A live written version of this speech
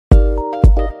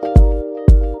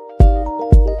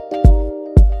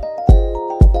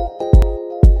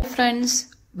friends,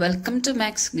 welcome to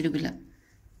MATHSGURUKULAM.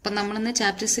 Now, we will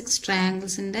chapter 6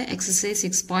 triangles in exercise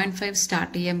 6.5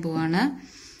 start.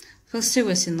 First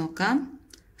question.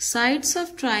 Sides of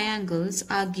triangles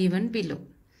are given below.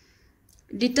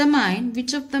 Determine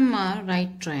which of them are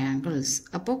right triangles.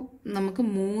 Now, we have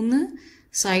 3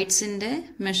 sides in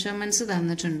measurements. We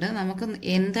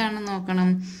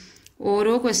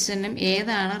will question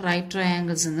right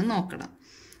triangles.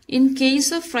 In case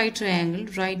of right triangle,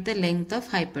 write the length of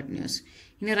hypotenuse.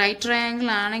 In a right triangle,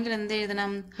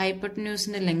 hypotenuse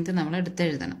length. Now,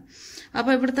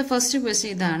 the first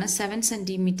question is 7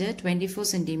 cm, 24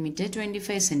 cm,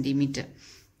 25 cm.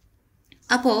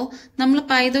 Now, we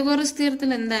Pythagoras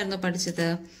theorem.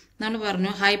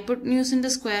 Hypotenuse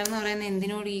square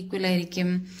is equal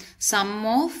sum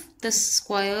of the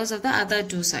squares of the other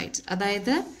two sides. That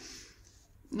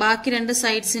ബാക്കി രണ്ട്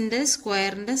സൈഡ്സിന്റെ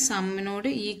സ്ക്വയറിന്റെ സമ്മിനോട്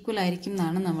equal ആയിരിക്കും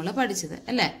എന്നാണ് നമ്മൾ പഠിച്ചത്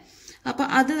അല്ലേ? അപ്പോൾ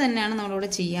അത് തന്നെയാണ് നമ്മൾ ഇവിടെ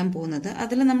ചെയ്യാൻ പോകുന്നത്.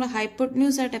 അതിൽ നമ്മൾ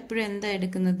ഹൈപ്പോട്ടന്യൂസ് ആയിട്ട് എപ്പോഴും എന്താ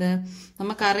എടുക്കുന്നത്?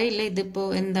 നമുക്കറിയില്ല ഇതിപ്പോ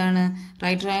എന്താണ്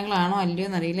റൈറ്റ് ട്രയാങ്കിൾ ആണോ അല്ലയോ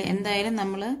എന്നറിയില്ല. എന്തായാലും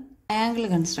നമ്മൾ ട്രയാങ്കിൾ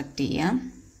കൺസ്ട്രക്ട് ചെയ്യാം.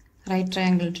 റൈറ്റ്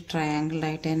ട്രയാങ്കിൾ ടു ട്രയാങ്കിൾ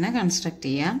ആയിട്ട് തന്നെ കൺസ്ട്രക്ട്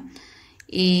ചെയ്യാം.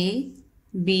 A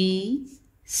B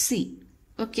C.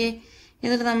 ഓക്കെ,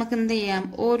 എന്നിട്ട് നമുക്ക് എന്ത് ചെയ്യാം?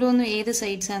 ഓരോന്നും ഏത്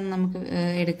സൈഡ്സ് ആണെന്ന് നമുക്ക്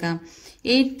എടുക്കാം.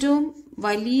 ഏറ്റവും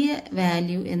വലിയ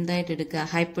വാല്യൂ എന്തായിട്ട് എടുക്കുക?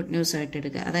 ഹൈപ്പോട്ടന്യൂസ് ആയിട്ട്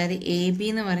എടുക്കുക. അതായത് എ ബി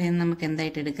എന്ന് പറയുന്നത് നമുക്ക്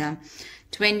എന്തായിട്ട് എടുക്കാം?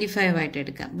 25 ആയിട്ട്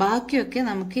എടുക്കാം. ബാക്കിയൊക്കെ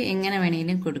നമുക്ക് എങ്ങനെ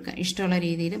വേണമെങ്കിലും കൊടുക്കാം. ഇഷ്ടമുള്ള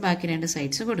രീതിയിൽ ബാക്കി രണ്ട്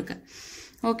സൈഡ്സ് കൊടുക്കാം.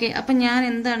 ഓക്കെ, അപ്പൊ ഞാൻ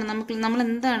എന്താണ് നമ്മൾ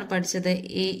എന്താണ് പഠിച്ചത്?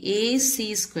 A C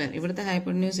square. ഇവിടുത്തെ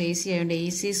ഹൈപ്പോട്ടന്യൂസ് എ സി ആയതുകൊണ്ട് A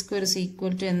C square is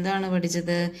equal to എന്താണ്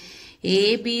പഠിച്ചത്? A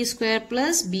B square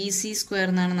plus B C square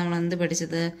എന്നാണ് നമ്മൾ എന്ത്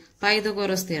പഠിച്ചത്?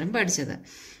 പൈതഗോറസ് തിയറം പഠിച്ചത്.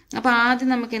 അപ്പൊ ആദ്യം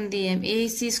നമുക്ക് എന്ത് ചെയ്യാം? എ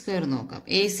സി സ്ക്വയർ നോക്കാം.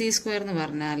 എ സി സ്ക്വയർ എന്ന്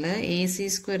പറഞ്ഞാൽ A C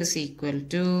square is equal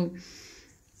to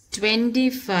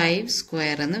 25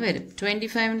 square എന്ന് വരും.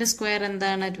 25ന്റെ സ്ക്വയർ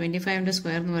എന്താണ്? 25ന്റെ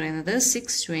സ്ക്വയർ എന്ന് പറയുന്നത്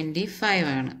 625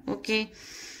 ആണ്. ഓക്കെ,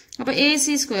 അപ്പൊ എ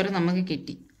സി സ്ക്വയർ നമുക്ക്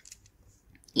കിട്ടി.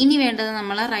 ഇനി വേണ്ടത്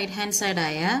നമ്മളെ റൈറ്റ് ഹാൻഡ് സൈഡ്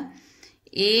ആയ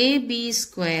A B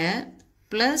square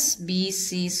plus B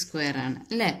C square ആണ്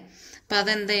അല്ലേ? അപ്പൊ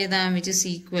അതെന്ത് എഴുതാം? Which is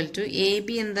equal to A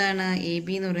B എന്താണ്? എ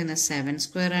ബി എന്ന് പറയുന്നത് 7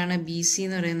 സ്ക്വയർ ആണ്. ബി സി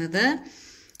എന്ന് പറയുന്നത്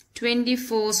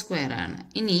 24 സ്ക്വയർ ആണ്.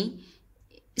 ഇനി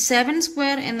 7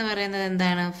 സ്ക്വയർ എന്ന് പറയുന്നത്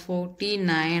എന്താണ്?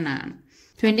 49 ആണ്.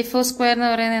 24 സ്ക്വയർ എന്ന്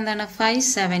പറയുന്നത് എന്താണ്?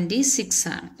 576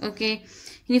 ആണ്. ഓക്കെ,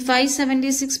 ഇനി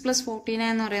 576 പ്ലസ് 49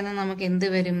 എന്ന് പറയുന്നത് നമുക്ക് എന്ത്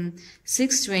വരും?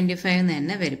 625 എന്ന്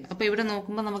തന്നെ വരും. അപ്പൊ ഇവിടെ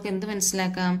നോക്കുമ്പോൾ നമുക്ക് എന്ത്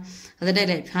മനസ്സിലാക്കാം? അതിന്റെ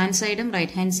ലെഫ്റ്റ് ഹാൻഡ് സൈഡും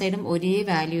റൈറ്റ് ഹാൻഡ് സൈഡും ഒരേ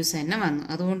വാല്യൂസ് തന്നെ വന്നു.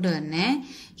 അതുകൊണ്ട് തന്നെ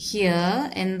ഹിയർ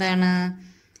എന്താണ്?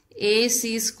 A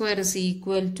C square is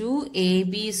equal to A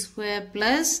B square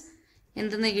plus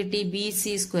എന്തെന്ന് കിട്ടി? ബി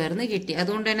സി സ്ക്വയർ എന്ന് കിട്ടി.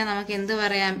 അതുകൊണ്ട് തന്നെ നമുക്ക് എന്ത്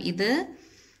പറയാം? ഇത്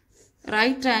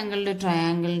റൈറ്റ് ട്രയാങ്കിളിന്റെ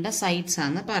ട്രയാങ്കിളിന്റെ സൈഡ്സ്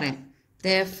ആണെന്ന് പറയാം.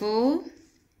 Therefore,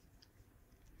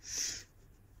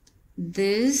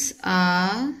 these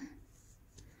are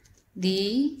the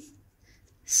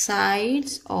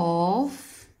sides of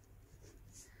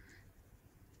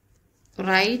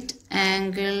right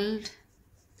angled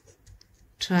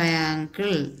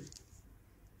triangle.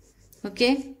 Okay,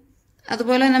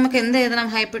 അതുപോലെ നമുക്ക് എന്ത് എഴുതണം?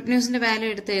 ഹൈപ്പോട്ടന്യൂസിന്റെ വാല്യൂ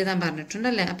എടുത്ത് എഴുതാൻ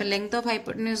പറഞ്ഞിട്ടുണ്ടല്ലേ? അപ്പൊ ലെങ്ത് ഓഫ്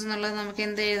ഹൈപ്പോട്ടന്യൂസ് എന്നുള്ളത് നമുക്ക്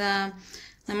എന്ത് എഴുതാം?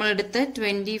 നമ്മളെടുത്ത്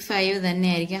 25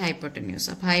 തന്നെയായിരിക്കും ഹൈപ്പോട്ടന്യൂസ്.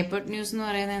 അപ്പൊ ഹൈപ്പോട്ടന്യൂസ് എന്ന്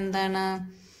പറയുന്നത് എന്താണ്?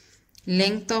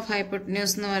 ലെങ്ത് ഓഫ്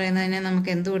ഹൈപ്പോട്ടന്യൂസ് എന്ന് പറയുന്നതിനെ നമുക്ക്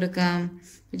എന്ത് കൊടുക്കാം?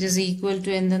 വിച്ച് ഇസ് ഈക്വൽ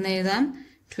ടു എന്തെന്ന് എഴുതാം?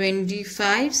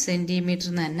 25 സെന്റിമീറ്റർ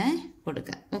തന്നെ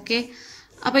കൊടുക്കാം. ഓക്കെ,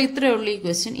 അപ്പൊ ഇത്രയേ ഉള്ളൂ ഈ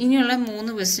ക്വസ്റ്റ്യൻ. ഇനിയുള്ള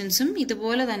 3 ക്വസ്റ്റ്യൻസും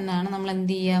ഇതുപോലെ തന്നെയാണ്. നമ്മൾ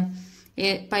എന്ത് ചെയ്യാം?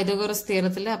 പൈതഗോറസ്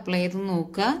തിയറത്തിൽ അപ്ലൈ ചെയ്ത്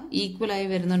നോക്കുക. ഈക്വൽ ആയി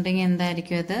വരുന്നുണ്ടെങ്കിൽ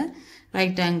എന്തായിരിക്കും? അത്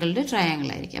റൈറ്റ് ആംഗിൾഡ് ട്രയാങ്കിൾ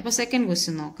ആയിരിക്കും. അപ്പൊ സെക്കൻഡ്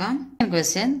ക്വസ്റ്റ്യൻ നോക്കാം.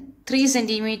 Question 3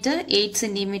 centimetre, 8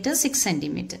 centimetre, 6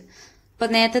 centimetre. അപ്പൊ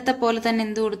നേരത്തെ പോലെ തന്നെ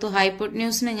എന്ത് കൊടുത്തു?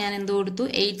 ഹൈപ്പോട്ടന്യൂസിന് ഞാൻ എന്ത് കൊടുത്തു?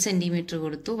 8 സെന്റിമീറ്റർ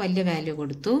കൊടുത്തു, വലിയ വാല്യൂ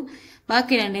കൊടുത്തു.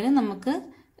 ബാക്കി രണ്ടിനും നമുക്ക്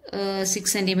 6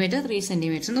 സെന്റിമീറ്റർ, 3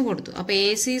 സെന്റിമീറ്റർ എന്ന് കൊടുത്തു. അപ്പൊ A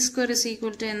C square is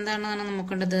equal to എന്താണെന്നാണ്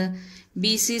നോക്കേണ്ടത്?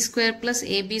 B C square plus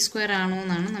A B square ആണോ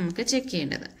എന്നാണ് നമുക്ക് ചെക്ക്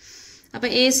ചെയ്യേണ്ടത്. അപ്പൊ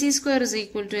A C square is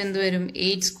equal to എന്ത് വരും?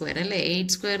 8 സ്ക്വയർ അല്ലെ? 8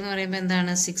 സ്ക്വയർ എന്ന് പറയുമ്പോൾ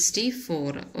എന്താണ്?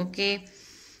 64. ഓക്കെ,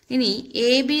 ഇനി A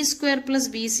B square plus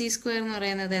B C square എന്ന്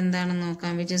പറയുന്നത് എന്താണെന്ന്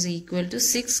നോക്കാം. Which is equal to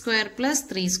 6 square plus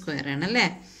 3 square ആണ് അല്ലെ?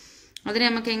 അതിന്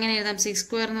നമുക്ക് എങ്ങനെ എഴുതാം? 6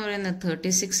 സ്ക്വയർ എന്ന് പറയുന്നത്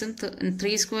 36ഉം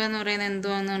 3 സ്ക്വയർ എന്ന് പറയുന്നത്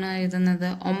എന്തുവാന്നാണ് എഴുതുന്നത്?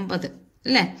 9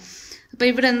 അല്ലെ? അപ്പൊ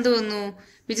ഇവിടെ എന്ത് വന്നു?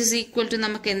 വിച്ച് ഇസ് ഈക്വൽ ടു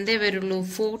നമുക്ക് എന്തേ വരുള്ളൂ?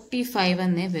 45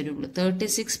 എന്നേ വരുള്ളൂ.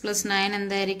 36 പ്ലസ് 9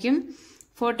 എന്തായിരിക്കും?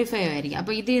 45 ആയിരിക്കും.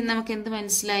 അപ്പൊ ഇത് നമുക്ക് എന്ത്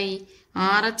മനസ്സിലായി?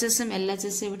 RHSഉം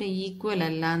LHSഉം ഇവിടെ ഈക്വൽ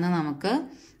അല്ല എന്ന് നമുക്ക്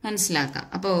മനസ്സിലാക്കാം.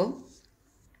 അപ്പോ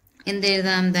എന്ത്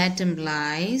എഴുതാം? ദാറ്റ്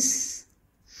ഇംപ്ലൈസ്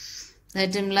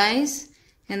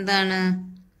എന്താണ്?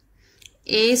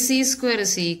 AC square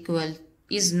is equal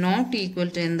is not equal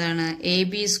to എന്താണ്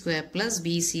AB square plus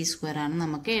BC square ആണ്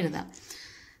നമുക്ക് എഴുതാം.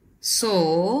 So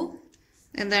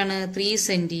എന്താണ് 3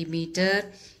 centimeter,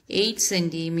 8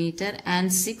 centimeter and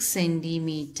 6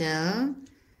 centimeter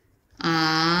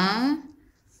are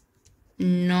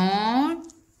not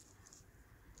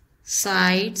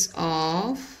sides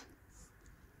of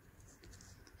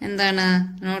എന്താണ്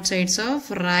not sides of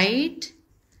right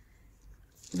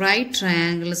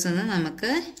triangles എന്ന്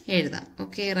നമുക്ക് എഴുതാം.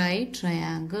 Okay, right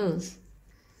triangles.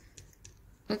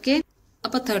 ഓക്കെ,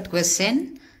 അപ്പോൾ തേർഡ് ക്വസ്റ്റ്യൻ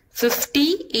 50,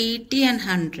 80 and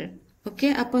 100. ഓക്കെ,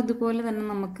 അപ്പോൾ അതുപോലെ തന്നെ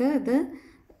നമുക്ക് ഇത്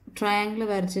ട്രയാങ്കിൾ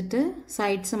വരച്ചിട്ട്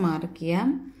സൈഡ്സ് മാർക്ക് ചെയ്യാം.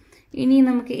 ഇനി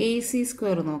നമുക്ക് AC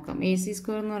സ്ക്വയർ നോക്കാം. AC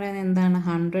സ്ക്വയർ എന്ന് പറയുന്നത് എന്താണ്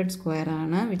 100 സ്ക്വയർ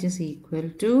ആണ്, which is equal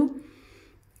to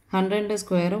 100ന്റെ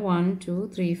square 1 2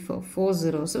 3 4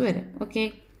 zeros വരും. ഓക്കെ,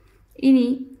 ഇനി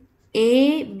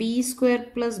AB square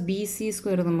plus BC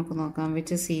square നമുക്ക് നോക്കാം,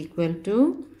 which is equal to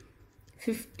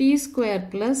 50 square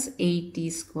plus 80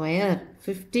 square.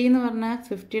 50 എന്ന് പറഞ്ഞാൽ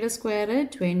 50യുടെ സ്ക്വയർ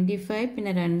 25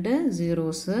 പിന്നെ 2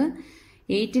 zeros,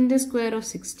 8ന്റെ സ്ക്വയർ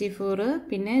 64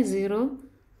 പിന്നെ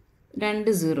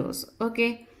 2 zeros. ഓക്കെ,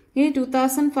 ഇനി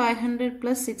 2500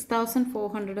 plus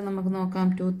 6400 നമുക്ക് നോക്കാം.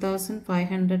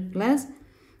 2500 plus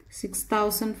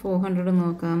 6400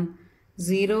 നോക്കാം.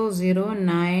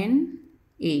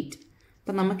 0098.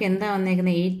 അപ്പം നമുക്ക് എന്താ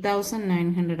വന്നേക്കുന്നത്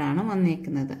 8900 ആണ്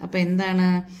വന്നേക്കുന്നത്. അപ്പം എന്താണ്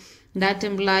ദാറ്റ്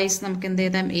ഇംപ്ലൈസ് നമുക്ക് എന്ത്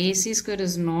എഴുതാം AC square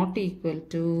is not equal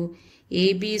to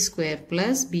AB square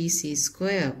plus BC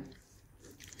square.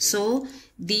 So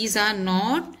these are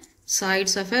not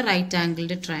sides of a right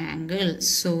angled triangle.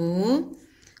 So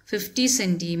 50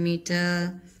 centimeter,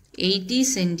 80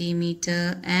 centimeter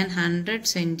and 100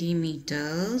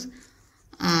 centimeters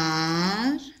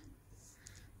are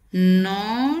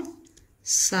not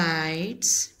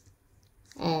sides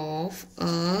of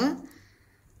a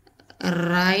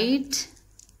right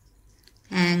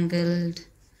angled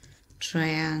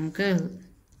triangle.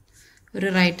 ഒരു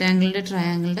right ആംഗിളിന്റെ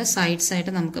ട്രയാങ്കിളിന്റെ sides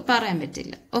ആയിട്ട് നമുക്ക് പറയാൻ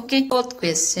പറ്റില്ല. Okay, fourth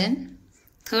question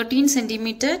 13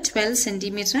 centimeter, 12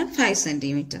 centimeter and 5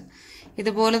 centimeter.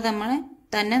 ഇതുപോലെ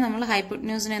നമ്മൾ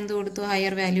ഹൈപ്പോട്ടന്യൂസിന് എന്ത് കൊടുത്തു,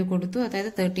 ഹയർ വാല്യൂ കൊടുത്തു,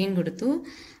 അതായത് 13 കൊടുത്തു.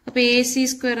 അപ്പൊ AC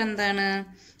സ്ക്വയർ എന്താണ്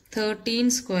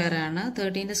 13 സ്ക്വയർ ആണ്.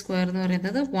 13ന്റെ സ്ക്വയർ എന്ന്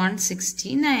പറയുന്നത്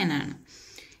 169 ആണ്.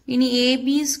 ഇനി AB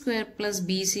square plus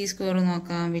BC square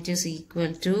നോക്കാം, which is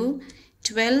equal to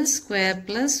 12 square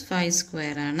plus 5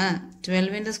 square ആണ്.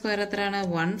 12ന്റെ സ്ക്വയർ എത്രയാണ്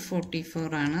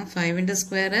 144 ആണ്. 5ന്റെ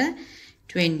സ്ക്വയർ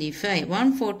 25.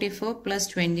 144 പ്ലസ്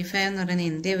 25 എന്ന് പറയുന്നത്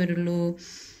എന്തേ വരുള്ളൂ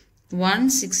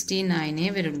 169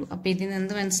 വരുള്ളൂ. അപ്പൊ ഇതിന്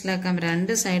എന്ത് മനസ്സിലാക്കാം,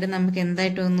 രണ്ട് സൈഡ് നമുക്ക്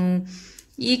എന്തായിട്ട് വന്നു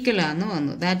ഈക്വൽ ആണെന്ന്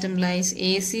വന്നു. That implies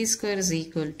AC square is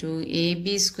equal to AB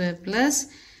square plus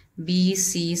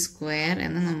BC square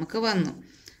എന്ന് നമുക്ക് വന്നു.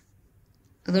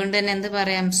 അതുകൊണ്ട് തന്നെ എന്ത്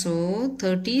പറയാം, so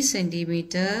 30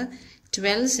 centimeter,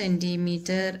 12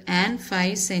 centimeter and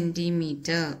 5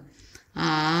 centimeter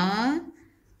are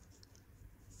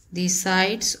the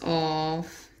sides of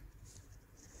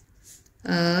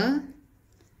a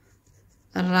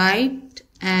right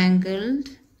angled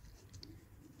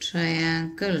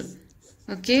triangle.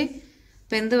 Okay,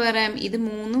 അപ്പൊ എന്ത് പറയാം, ഇത്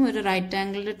മൂന്നും ഒരു റൈറ്റ്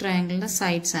ആംഗിൾഡ് ട്രയാങ്കിളിന്റെ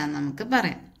സൈഡ്സ് ആണ് നമുക്ക്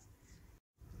പറയാം.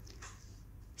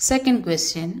 Second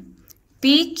question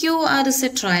PQR is a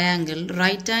triangle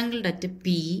right angled at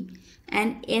P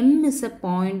and M is a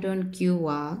point on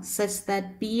QR such that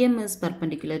PM is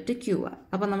perpendicular to QR.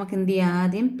 അപ്പോൾ നമുക്ക് എന്ത് ചെയ്യാം,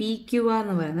 ആദ്യം PQR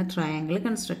എന്ന് പറയുന്ന ട്രയാങ്കിൾ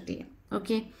കൺസ്ട്രക്ട് ചെയ്യാം.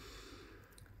 Okay,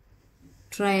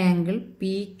 triangle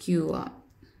PQR,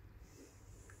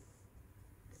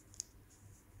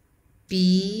 P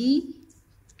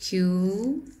Q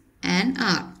and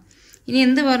R. ഇനി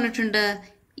എന്ത് പറഞ്ഞിട്ടുണ്ട്,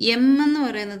 M എന്ന്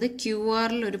പറയുന്നത്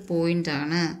QR-ൽ ഒരു പോയിന്റ്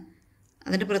ആണ്.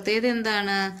 അതിന്റെ പ്രത്യേകത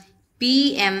എന്താണ്,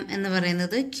 PM എന്ന്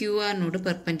പറയുന്നത് QR-നോട്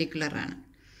പെർപെൻഡിക്കുലർ ആണ്.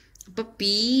 അപ്പോൾ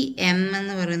PM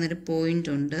എന്ന് പറയുന്ന ഒരു പോയിന്റ്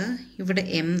ഉണ്ട്, ഇവിടെ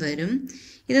M വരും.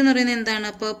 ഇതെന്ന് പറയുന്നത് എന്താണ്,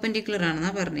 പെർപെൻഡിക്കുലർ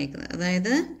ആണെന്നാണ് പറഞ്ഞേക്കുന്നത്,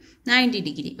 അതായത് 90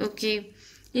 ഡിഗ്രി. ഓക്കെ,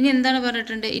 ഇനി എന്താണ്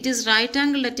പറഞ്ഞിട്ടുണ്ട്, it is right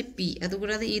angle at P.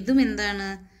 അതുകൂടാതെ ഇതും എന്താണ്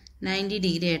 90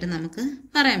 ഡിഗ്രി ആയിട്ട് നമുക്ക്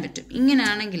പറയാൻ പറ്റും.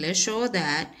 ഇങ്ങനെയാണെങ്കിൽ show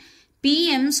that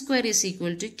PM square is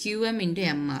equal to QM into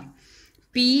MR.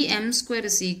 PM square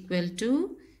is equal to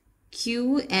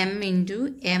QM into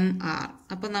MR.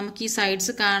 അപ്പോൾ നമുക്ക് ഈ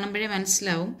സൈഡ്സ് കാണുമ്പോഴേ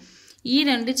മനസ്സിലാവും ഈ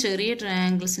രണ്ട് ചെറിയ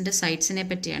ട്രയാങ്കിൾസിന്റെ സൈഡ്സിനെ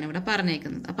പറ്റിയാണ് ഇവിടെ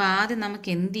പറഞ്ഞേക്കുന്നത്. അപ്പോൾ ആദ്യം നമുക്ക്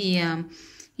എന്ത് ചെയ്യാം,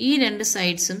 ഈ രണ്ട്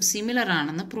സൈഡ്സും സിമിലർ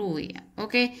ആണെന്ന് പ്രൂവ് ചെയ്യാം.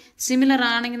 ഓക്കെ, സിമിലർ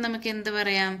ആണെങ്കിൽ നമുക്ക് എന്ത്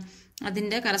പറയാം,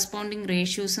 അതിന്റെ കറസ്പോണ്ടിങ്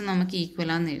റേഷ്യോസ് നമുക്ക്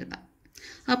ഈക്വൽ ആണെന്ന് എഴുതാം.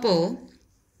 അപ്പോൾ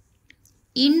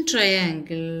in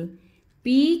triangle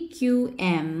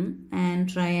PQM and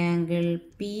triangle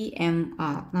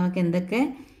PMR നമുക്ക് എന്തൊക്കെ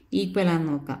ഈക്വൽ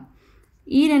ആണെന്ന് നോക്കാം.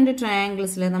 ഈ രണ്ട്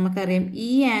ട്രയാങ്കിൾസിൽ നമുക്കറിയാം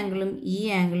ഈ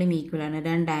ആംഗിളും ഈക്വലാണ്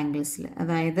രണ്ട് ആംഗിൾസിൽ.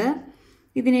 അതായത്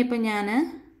ഇതിനെ ഇപ്പം ഞാൻ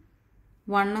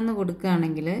 1 എന്ന്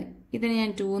കൊടുക്കുകയാണെങ്കിൽ ഇതിന് ഞാൻ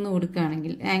 2 എന്ന്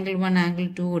കൊടുക്കുകയാണെങ്കിൽ ആംഗിൾ 1 ആംഗിൾ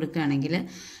 2 കൊടുക്കുകയാണെങ്കിൽ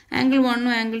ആംഗിൾ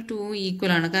 1ഉം ആംഗിൾ 2ഉം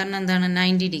ഈക്വലാണ്. കാരണം എന്താണ്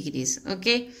 90 degrees.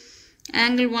 Okay,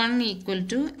 angle 1 equal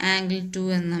to angle 2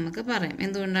 എന്ന് നമുക്ക് പറയാം.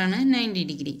 എന്തുകൊണ്ടാണ് 90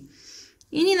 ഡിഗ്രി.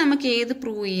 ഇനി നമുക്ക് ഏത്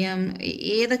പ്രൂവ് ചെയ്യാം,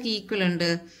 ഏതൊക്കെ ഈക്വൽ ഉണ്ട്?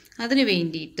 അതിന്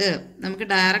വേണ്ടിയിട്ട് നമുക്ക്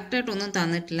ഡയറക്റ്റായിട്ടൊന്നും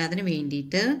തന്നിട്ടില്ല. അതിന്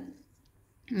വേണ്ടിയിട്ട്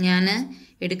ഞാൻ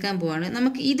എടുക്കാൻ പോവാണ്.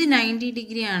 നമുക്ക് ഇത് 90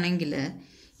 ഡിഗ്രി ആണെങ്കിൽ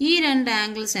ഈ രണ്ട്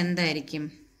ആംഗിൾസ് എന്തായിരിക്കും?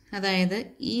 അതായത്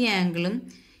ഈ ആംഗിളും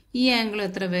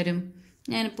എത്ര വരും?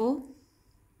 ഞാനിപ്പോൾ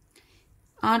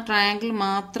ആ ട്രയാങ്കിൾ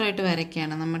മാത്രമായിട്ട്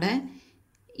വരയ്ക്കുകയാണ്. നമ്മുടെ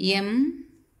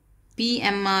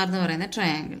MPMR എന്ന് പറയുന്ന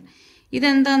ട്രയാങ്കിൾ.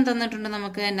 ഇതെന്താന്ന് തന്നിട്ടുണ്ട്?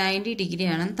 നമുക്ക് 90 ഡിഗ്രി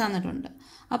ആണെന്ന് തന്നിട്ടുണ്ട്.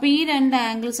 അപ്പോൾ ഈ രണ്ട്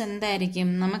ആംഗിൾസ് എന്തായിരിക്കും?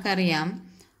 നമുക്കറിയാം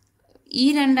ഈ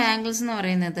രണ്ട് ആംഗിൾസ് എന്ന്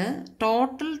പറയുന്നത്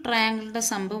ടോട്ടൽ ട്രയാങ്കിളിൻ്റെ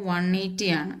സംബ് 180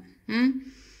 ആണ്.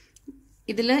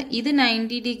 ഇത്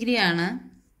 90 ഡിഗ്രി ആണ്.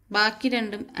 ബാക്കി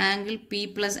രണ്ടും angle P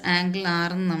plus angle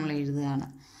R എന്ന് നമ്മൾ എഴുതുകയാണ്.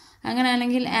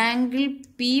 അങ്ങനെയാണെങ്കിൽ angle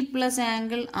P plus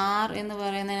angle R എന്ന്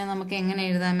പറയുന്നതിനെ നമുക്ക് എങ്ങനെ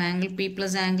എഴുതാം? Angle P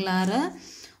plus angle R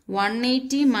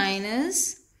 180 minus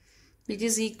which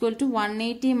is equal to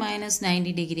 180 minus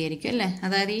 90 degree ആയിരിക്കും അല്ലേ?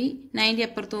 അതായത് ഈ 90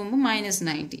 അപ്പുറത്ത് പോകുമ്പോൾ minus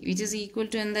 90 which is equal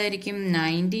to എന്തായിരിക്കും?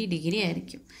 90 ഡിഗ്രി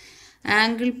ആയിരിക്കും.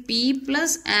 Angle P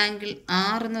plus angle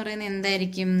R എന്ന് പറയുന്നത്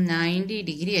എന്തായിരിക്കും? 90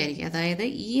 ഡിഗ്രി ആയിരിക്കും. അതായത്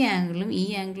ഈ ആംഗിളും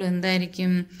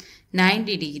എന്തായിരിക്കും?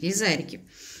 90 ഡിഗ്രീസ് ആയിരിക്കും.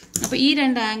 അപ്പോൾ ഈ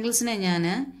രണ്ട് ആംഗിൾസിനെ ഞാൻ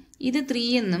ഇത് 3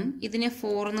 എന്നും ഇതിനെ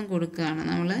 4 എന്നും കൊടുക്കുകയാണ്.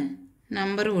 നമ്മൾ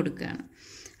നമ്പർ കൊടുക്കുകയാണ്.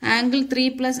 ആംഗിൾ 3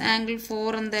 പ്ലസ് ആംഗിൾ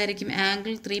 4 എന്തായിരിക്കും?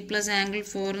 ആംഗിൾ 3 പ്ലസ് ആംഗിൾ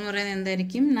 4 എന്ന് പറയുന്നത്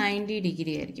എന്തായിരിക്കും? 90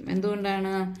 ഡിഗ്രി ആയിരിക്കും.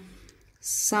 എന്തുകൊണ്ടാണ്?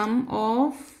 Some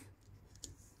of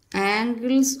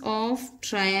angles of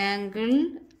triangle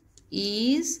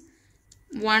is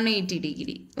 180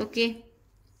 degree. Okay,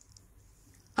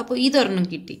 അപ്പോൾ ഇതൊരെണ്ണം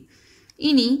കിട്ടി.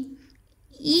 ഇനി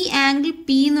ഈ ആംഗിൾ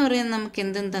P എന്ന് പറയുന്നത് നമുക്ക്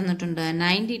എന്തെന്ന് തന്നിട്ടുണ്ട്?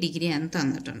 90 ഡിഗ്രി ആണ്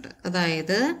തന്നിട്ടുണ്ട്.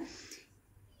 അതായത്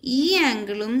ഈ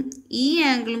ആംഗിളും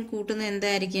കൂട്ടുന്നത്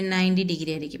എന്തായിരിക്കും? 90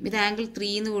 ഡിഗ്രി ആയിരിക്കും. ഇത് ആംഗിൾ 3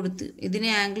 എന്ന് കൊടുത്ത് ഇതിന്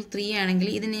ആംഗിൾ 3 ആണെങ്കിൽ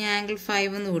ഇതിന് ആംഗിൾ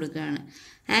 5 എന്ന് കൊടുക്കുകയാണ്.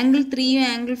 ആംഗിൾ 3യും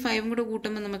ആംഗിൾ 5ഉം കൂടെ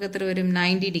കൂട്ടുമ്പോൾ നമുക്ക് എത്ര വരും?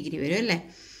 90 ഡിഗ്രി വരും അല്ലേ?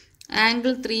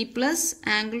 ആംഗിൾ 3 പ്ലസ്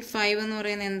ആംഗിൾ 5 എന്ന്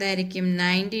പറയുന്നത് എന്തായിരിക്കും?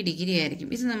 90 ഡിഗ്രി ആയിരിക്കും.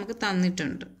 ഇത് നമുക്ക്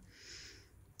തന്നിട്ടുണ്ട്.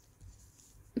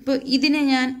 ഇപ്പോൾ ഇതിനെ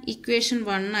ഞാൻ ഇക്വേഷൻ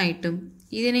 1 ആയിട്ടും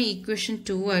ഇതിനെ ഇക്വേഷൻ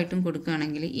 2 ആയിട്ടും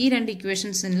കൊടുക്കുകയാണെങ്കിൽ ഈ രണ്ട്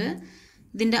ഇക്വേഷൻസിൽ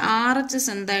ഇതിൻ്റെ RHS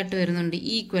എന്തായിട്ട് വരുന്നുണ്ട്?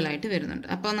 ഈക്വൽ ആയിട്ട് വരുന്നുണ്ട്.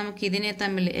 അപ്പോൾ നമുക്ക് ഇതിനെ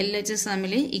തമ്മിൽ LHS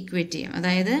തമ്മിൽ ഇക്വേറ്റ് ചെയ്യാം.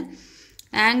 അതായത്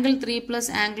angle 3 plus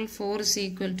angle 4 is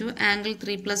equal to angle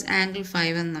 3 plus angle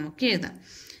 5 എന്ന് നമുക്ക് എഴുതാം.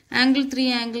 ആംഗിൾ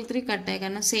 3 കട്ടായി,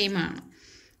 കാരണം സെയിം ആണ്.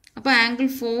 അപ്പോൾ ആംഗിൾ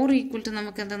 4 ഈക്വൽ ടു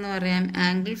നമുക്ക് എന്തെന്ന് പറയാം?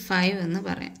 ആംഗിൾ 5 എന്ന്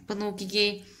പറയാം. അപ്പോൾ നോക്കിക്കേ,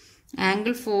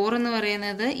 ആംഗിൾ 4 എന്ന്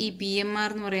പറയുന്നത് ഈ PMR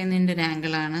എന്ന് പറയുന്നതിൻ്റെ ഒരു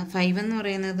ആംഗിളാണ്. 5 എന്ന്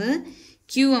പറയുന്നത്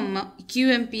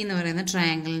QMP എന്ന് പറയുന്ന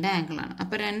ട്രയാങ്കിളിൻ്റെ ആംഗിളാണ്.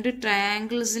 അപ്പോൾ രണ്ട്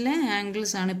ട്രയാങ്കിൾസിലെ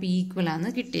ആംഗിൾസ് ആണ് ഇപ്പോൾ ഈക്വൽ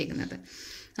ആണെന്ന് കിട്ടിയേക്കുന്നത്.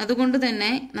 അതുകൊണ്ട് തന്നെ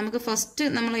നമുക്ക് ഫസ്റ്റ്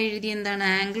നമ്മൾ എഴുതി എന്താണ്?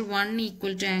 ആംഗിൾ 1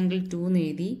 ഈക്വൽ ടു ആംഗിൾ 2 എന്ന്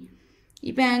എഴുതി.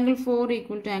 ഇപ്പോൾ ആംഗിൾ 4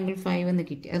 ഈക്വൽ ടു ആംഗിൾ 5 എന്ന്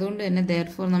കിട്ടി. അതുകൊണ്ട് തന്നെ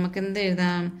therefore നമുക്ക് എന്ത്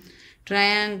എഴുതാം?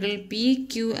 Triangle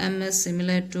PQMS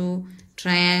similar to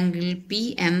triangle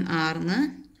PMR എന്ന്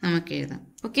നമുക്ക് എഴുതാം.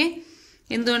 ഓക്കെ,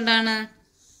 എന്തുകൊണ്ടാണ്?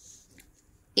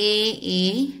 AA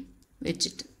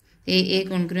വെച്ചിട്ട് AA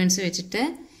കോൺഗ്രുവൻസ് വെച്ചിട്ട്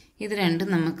ഇത് രണ്ടും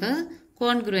നമുക്ക്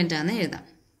കോൺഗ്രുവൻ്റ് ആണെന്ന് എഴുതാം.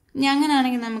 ഇനി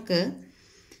അങ്ങനെയാണെങ്കിൽ നമുക്ക്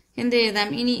എന്ത് എഴുതാം?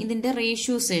 ഇനി ഇതിൻ്റെ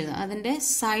റേഷ്യൂസ് എഴുതാം. അതിൻ്റെ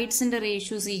സൈഡ്സിൻ്റെ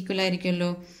റേഷ്യൂസ് ഈക്വൽ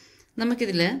ആയിരിക്കുമല്ലോ.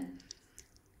 നമുക്കിതിൽ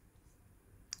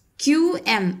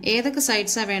QM ഏതൊക്കെ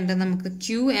സൈഡ്സാണ് വേണ്ടത്? നമുക്ക്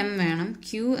QM വേണം.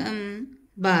 QM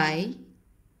by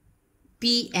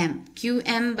PM,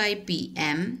 QM by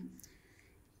PM,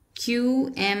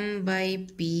 QM by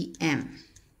PM.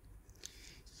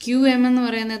 QM എന്ന്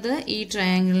പറയുന്നത് ഈ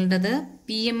ട്രയാങ്കിളിൻ്റെത്,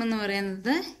 PM എന്ന്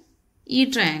പറയുന്നത് ഈ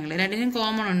ട്രയാങ്കിൾ. രണ്ടിനും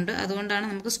കോമൺ ഉണ്ട്, അതുകൊണ്ടാണ്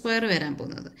നമുക്ക് സ്ക്വയർ വരാൻ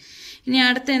പോകുന്നത്. ഇനി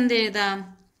അടുത്ത എന്ത് എഴുതാം?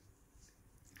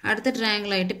 അടുത്ത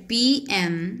ട്രയാങ്കിളായിട്ട്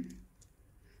PM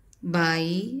ബൈ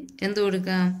എന്ത്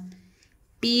കൊടുക്കാം?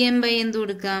 PM ബൈ എന്ത്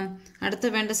കൊടുക്കാം? അടുത്ത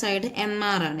വേണ്ട സൈഡ്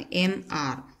MR ആണ്,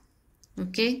 MR.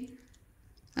 ഓക്കെ,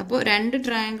 അപ്പോൾ രണ്ട്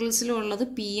ട്രയാങ്കിൾസിലും ഉള്ളത്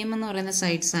PM എന്ന് പറയുന്ന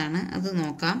സൈഡ്സ് ആണ്, അത്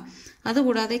നോക്കാം.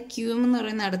 അതുകൂടാതെ QM എന്ന്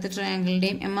പറയുന്ന അടുത്ത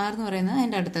ട്രയാങ്കിളിൻ്റെയും MR എന്ന് പറയുന്നത്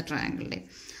അതിൻ്റെ അടുത്ത ട്രയാങ്കിളിൻ്റെയും.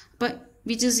 അപ്പോൾ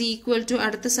വിച്ച് ഇസ് ഈക്വൽ ടു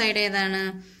അടുത്ത സൈഡ് ഏതാണ്?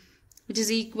 Which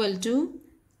is equal to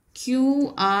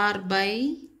QR by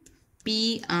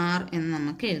PR എന്ന്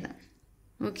നമുക്ക് എഴുതാം.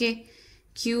 Okay,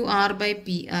 QR by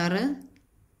PR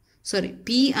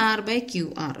by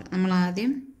QR. നമ്മൾ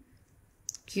ആദ്യം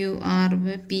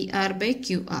PR by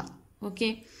QR. Okay,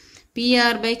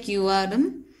 PR by QRും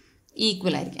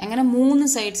equal ആയിരിക്കും. അങ്ങനെ 3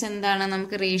 സൈഡ്സ് എന്താണ്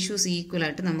നമുക്ക് റേഷ്യോസ് ഈക്വൽ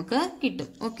ആയിട്ട് നമുക്ക് കിട്ടും.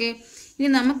 ഓക്കെ, ഇനി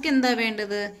നമുക്ക് എന്താ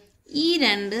വേണ്ടത്? ഈ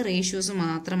 2 റേഷ്യോസ്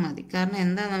മാത്രം മതി. കാരണം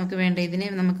എന്താ നമുക്ക് വേണ്ടത്? ഇതിനെ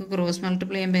നമുക്ക് ക്രോസ്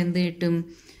മൾട്ടിപ്ലൈ ചെയ്യുമ്പോൾ എന്ത് കിട്ടും?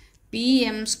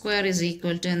 PM² ഇസ്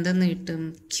ഈക്വൽ ടു എന്തെന്ന് കിട്ടും?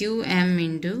 QM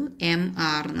ഇൻറ്റു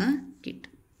MR എന്ന്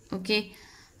കിട്ടും. ഓക്കെ,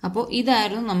 അപ്പോൾ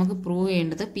ഇതായിരുന്നു നമുക്ക് പ്രൂവ്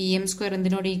ചെയ്യേണ്ടത്. PM²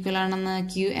 എന്തിനോട് ഈക്വൽ ആണെന്ന്?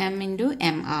 QM into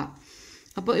MR.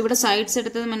 അപ്പോൾ ഇവിടെ സൈഡ്സ്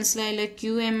എടുത്തത് മനസ്സിലായല്ലോ.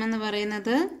 QM എന്ന്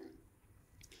പറയുന്നത്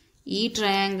ഈ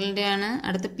ട്രയാങ്കിളിൻ്റെ ആണ്.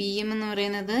 അടുത്ത PM എന്ന്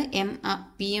പറയുന്നത്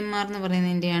PMR എന്ന്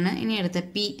പറയുന്നതിൻ്റെയാണ്. ഇനി അടുത്ത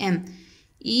PM,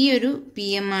 ഈ ഒരു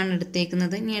PM ആണ്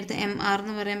എടുത്തേക്കുന്നത്. ഇനി അടുത്ത MR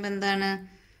എന്ന് പറയുമ്പോൾ എന്താണ്?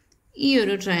 ഈ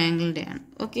ഒരു ട്രയാങ്കിളിൻ്റെ ആണ്.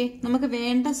 ഓക്കെ, നമുക്ക്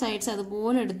വേണ്ട സൈഡ്സ്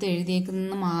അതുപോലെ എടുത്ത്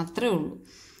എഴുതിയേക്കുന്നത് മാത്രമേ ഉള്ളൂ.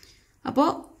 അപ്പോൾ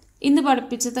ഇന്ന്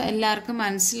പഠിപ്പിച്ചത് എല്ലാവർക്കും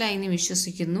മനസ്സിലായി എന്ന്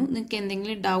വിശ്വസിക്കുന്നു. നിങ്ങൾക്ക്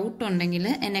എന്തെങ്കിലും ഡൗട്ട് ഉണ്ടെങ്കിൽ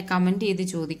എന്നെ കമൻറ്റ് ചെയ്ത്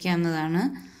ചോദിക്കാവുന്നതാണ്.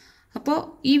 അപ്പോൾ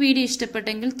ഈ വീഡിയോ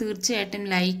ഇഷ്ടപ്പെട്ടെങ്കിൽ തീർച്ചയായിട്ടും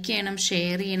ലൈക്ക് ചെയ്യണം,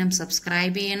 ഷെയർ ചെയ്യണം,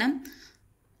 സബ്സ്ക്രൈബ് ചെയ്യണം.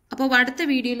 അപ്പോൾ അടുത്ത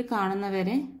വീഡിയോയിൽ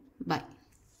കാണുന്നവരെ ബൈ.